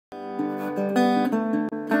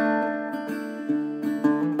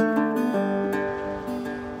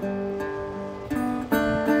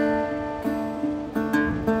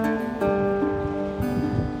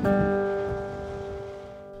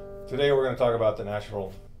to talk about the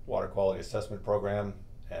National Water Quality Assessment Program,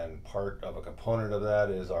 and part of a component of that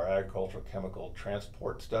is our agricultural chemical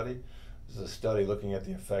transport study. This is a study looking at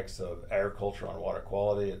the effects of agriculture on water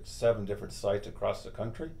quality at 7 different sites across the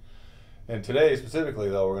country. And today, specifically,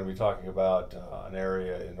 though, we're going to be talking about an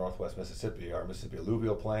area in northwest Mississippi. Our Mississippi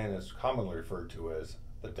alluvial plain is commonly referred to as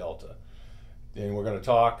the Delta. And we're going to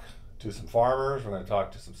talk to some farmers, we're going to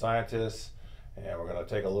talk to some scientists, and we're going to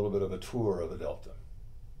take a little bit of a tour of the Delta.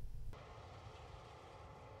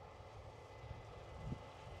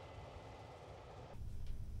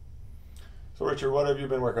 So Richard, what have you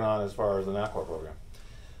been working on as far as the NAWQA program?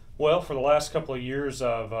 Well, for the last couple of years,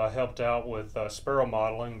 I've helped out with SPARROW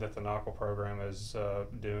modeling that the NAWQA program is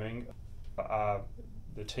doing.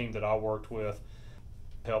 The team that I worked with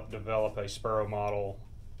helped develop a SPARROW model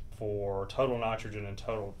for total nitrogen and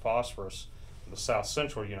total phosphorus for the south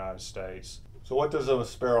central United States. So what does a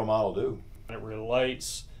SPARROW model do? It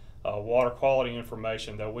relates water quality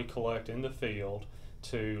information that we collect in the field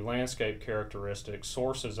to landscape characteristics,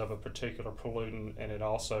 sources of a particular pollutant, and it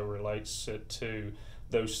also relates it to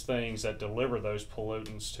those things that deliver those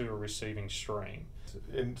pollutants to a receiving stream.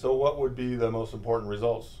 And so what would be the most important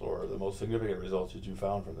results or the most significant results that you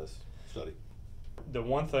found from this study? The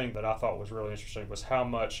one thing that I thought was really interesting was how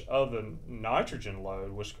much of the nitrogen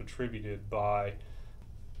load was contributed by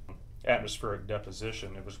atmospheric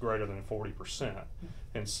deposition. It was greater than 40%.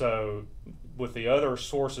 And so with the other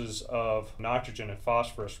sources of nitrogen and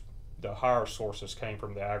phosphorus, the higher sources came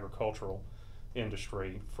from the agricultural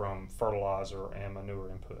industry, from fertilizer and manure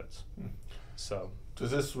inputs. So, does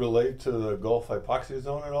this relate to the Gulf hypoxia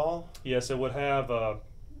zone at all? Yes, it would have a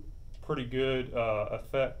pretty good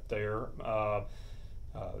effect there. The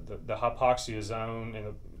hypoxia zone,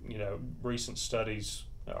 and recent studies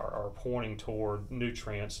are pointing toward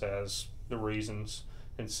nutrients as the reasons,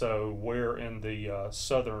 and so where in the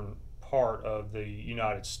southern part of the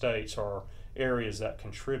United States are areas that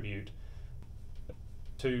contribute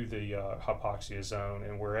to the hypoxia zone,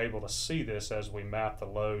 and we're able to see this as we map the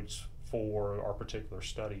loads for our particular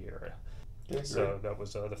study area. Okay, so great. That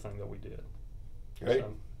was the other thing that we did. Great,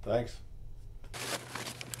 thanks.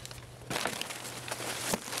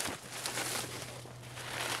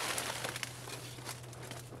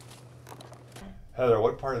 Heather,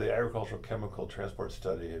 what part of the agricultural chemical transport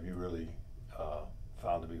study have you really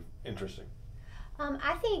found to be interesting?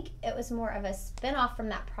 I think it was more of a spin-off from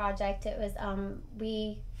that project. It was,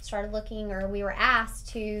 we started looking, or we were asked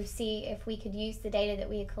to see if we could use the data that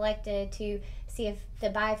we had collected to see if the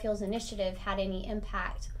biofuels initiative had any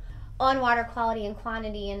impact on water quality and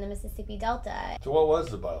quantity in the Mississippi Delta. So what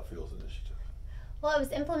was the biofuels initiative? Well, it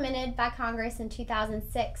was implemented by Congress in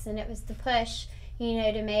 2006, and it was to push,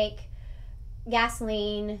 to make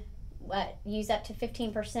gasoline, use up to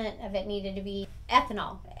 15% of it needed to be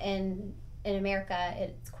ethanol, and in America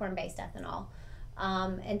it's corn-based ethanol.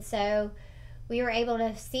 And so we were able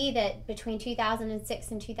to see that between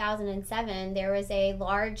 2006 and 2007 there was a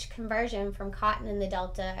large conversion from cotton in the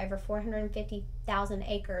Delta. Over 450,000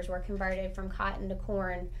 acres were converted from cotton to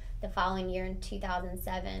corn the following year in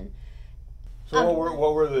 2007. So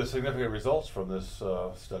what were the significant results from this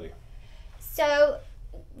study? So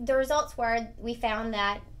the results were, we found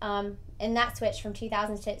that in that switch from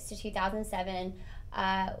 2006 to 2007,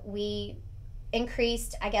 we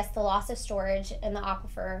increased, the loss of storage in the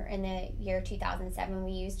aquifer in the year 2007.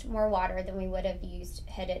 We used more water than we would have used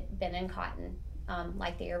had it been in cotton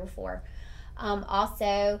like the year before.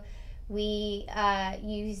 Also, we,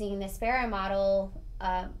 using the SPARROW model,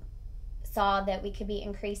 saw that we could be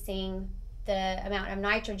increasing the amount of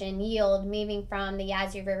nitrogen yield moving from the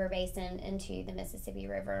Yazoo River Basin into the Mississippi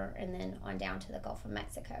River and then on down to the Gulf of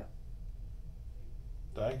Mexico.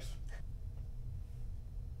 Thanks.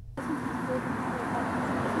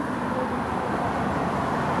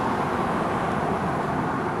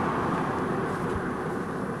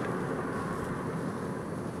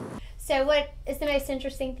 So what is the most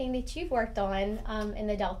interesting thing that you've worked on in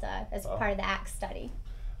the Delta as part of the ACT study?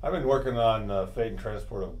 I've been working on fate and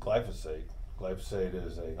transport of glyphosate. Glyphosate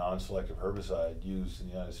is a non-selective herbicide used in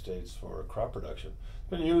the United States for crop production. It's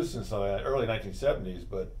been used since the early 1970s,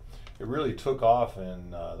 but it really took off in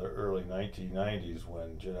the early 1990s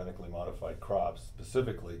when genetically modified crops,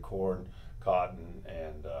 specifically corn, cotton,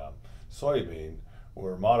 and soybean,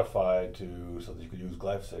 were modified so that you could use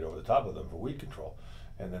glyphosate over the top of them for weed control.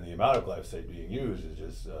 And then the amount of glyphosate being used has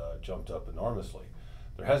just jumped up enormously.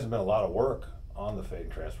 There hasn't been a lot of work on the fate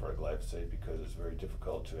and transport of glyphosate because it's very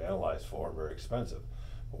difficult to analyze for and very expensive.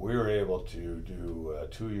 But we were able to do a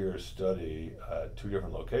 2-year study at 2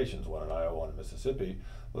 different locations, one in Iowa, one in Mississippi,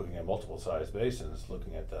 looking at multiple size basins,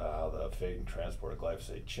 looking at how the fate and transport of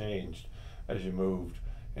glyphosate changed as you moved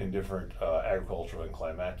in different agricultural and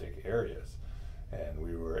climatic areas. And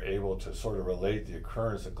we were able to sort of relate the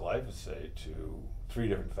occurrence of glyphosate to 3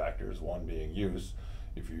 different factors, one being use,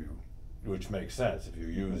 which makes sense. If you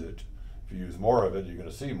use more of it, you're going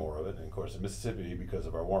to see more of it. And of course in Mississippi, because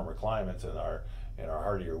of our warmer climates and our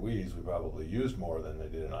hardier weeds, we probably used more than they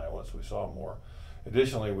did in Iowa, so we saw more.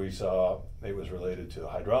 Additionally, we saw it was related to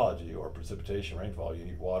hydrology or precipitation, rainfall. You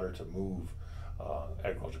need water to move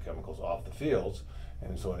agricultural chemicals off the fields.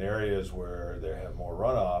 And so in areas where they have more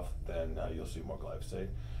runoff, then you'll see more glyphosate.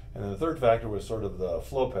 And then the third factor was sort of the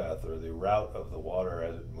flow path, or the route of the water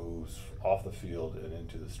as it moves off the field and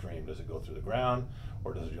into the stream. Does it go through the ground,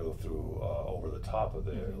 or does it go through over the top of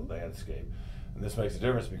the landscape? And this makes a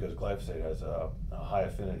difference because glyphosate has a high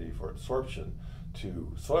affinity for absorption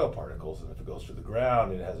to soil particles, and if it goes through the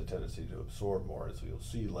ground, it has a tendency to absorb more, and so you'll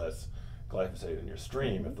see less glyphosate in your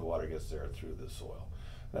stream if the water gets there through the soil.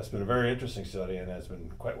 That's been a very interesting study and has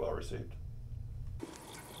been quite well received.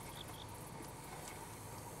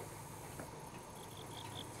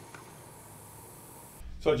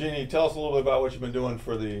 So Jeannie, tell us a little bit about what you've been doing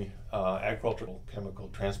for the agricultural chemical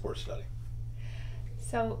transport study.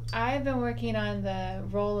 So I've been working on the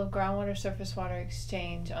role of groundwater surface water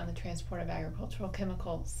exchange on the transport of agricultural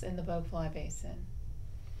chemicals in the Bogfly Basin.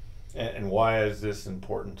 And why is this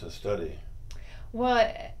important to study?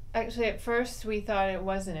 Well, actually at first we thought it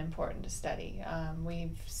wasn't important to study.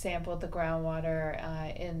 We've sampled the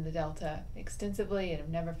groundwater in the Delta extensively and have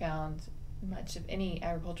never found much of any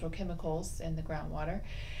agricultural chemicals in the groundwater.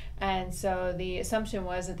 And so the assumption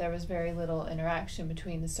was that there was very little interaction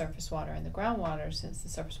between the surface water and the groundwater, since the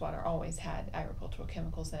surface water always had agricultural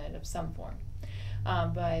chemicals in it of some form.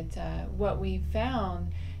 But what we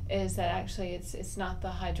found is that actually it's not the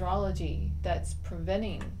hydrology that's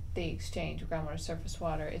preventing the exchange of groundwater surface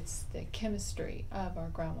water, it's the chemistry of our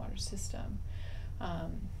groundwater system.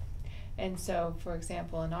 And so, for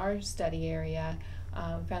example, in our study area,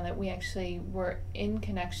 we found that we actually were in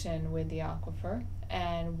connection with the aquifer,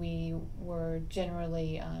 and we were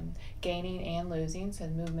generally gaining and losing, so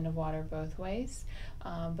the movement of water both ways.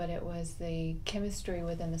 But it was the chemistry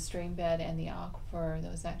within the stream bed and the aquifer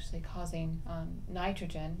that was actually causing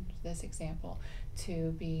nitrogen, this example,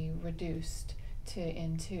 to be reduced to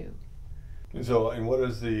N2. And so, what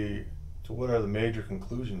are the major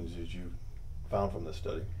conclusions that you found from this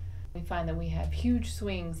study? We find that we have huge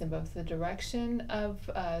swings in both the direction of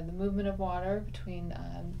the movement of water between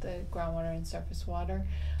the groundwater and surface water,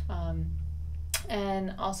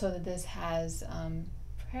 and also that this has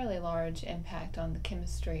fairly large impact on the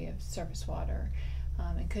chemistry of surface water,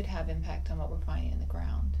 and could have impact on what we're finding in the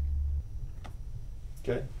ground.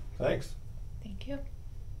 Okay, thanks. Thank you.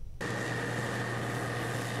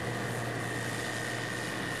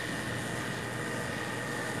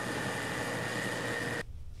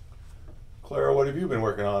 Clara, what have you been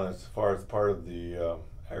working on as far as part of the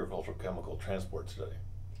agricultural chemical transport study?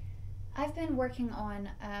 I've been working on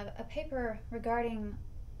a paper regarding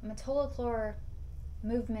metolaclor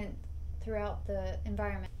movement throughout the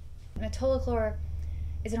environment. Metolaclor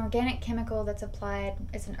is an organic chemical that's applied,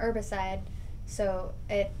 it's an herbicide, so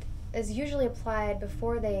it is usually applied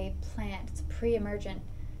before they plant. It's pre-emergent.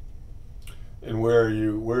 And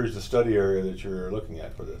where's the study area that you're looking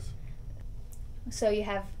at for this? So you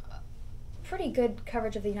have pretty good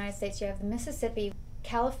coverage of the United States. You have the Mississippi,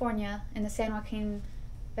 California, and the San Joaquin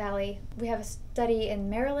Valley. We have a study in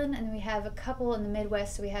Maryland, and we have a couple in the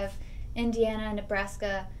Midwest. So we have Indiana,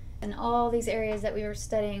 Nebraska, and all these areas that we were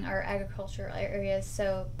studying are agricultural areas.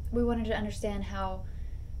 So we wanted to understand how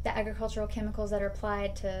the agricultural chemicals that are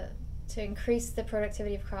applied to increase the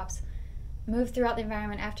productivity of crops move throughout the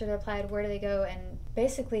environment after they're applied, where do they go, and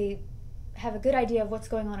basically have a good idea of what's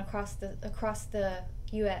going on across the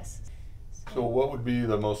U.S. So what would be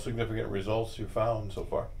the most significant results you found so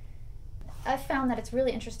far? I've found that it's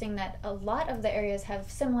really interesting that a lot of the areas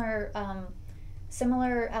have similar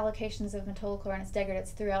allocations of metolaclor and its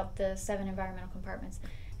degradates throughout the 7 environmental compartments.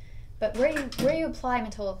 But where you apply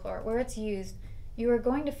metolaclor, where it's used, you are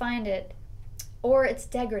going to find it, or its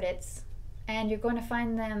degradates, and you're going to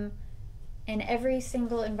find them in every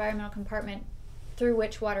single environmental compartment through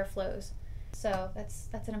which water flows. So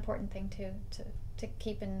that's an important thing to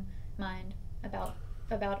keep in mind about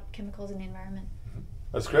chemicals in the environment.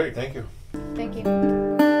 That's great, thank you. Thank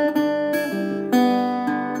you.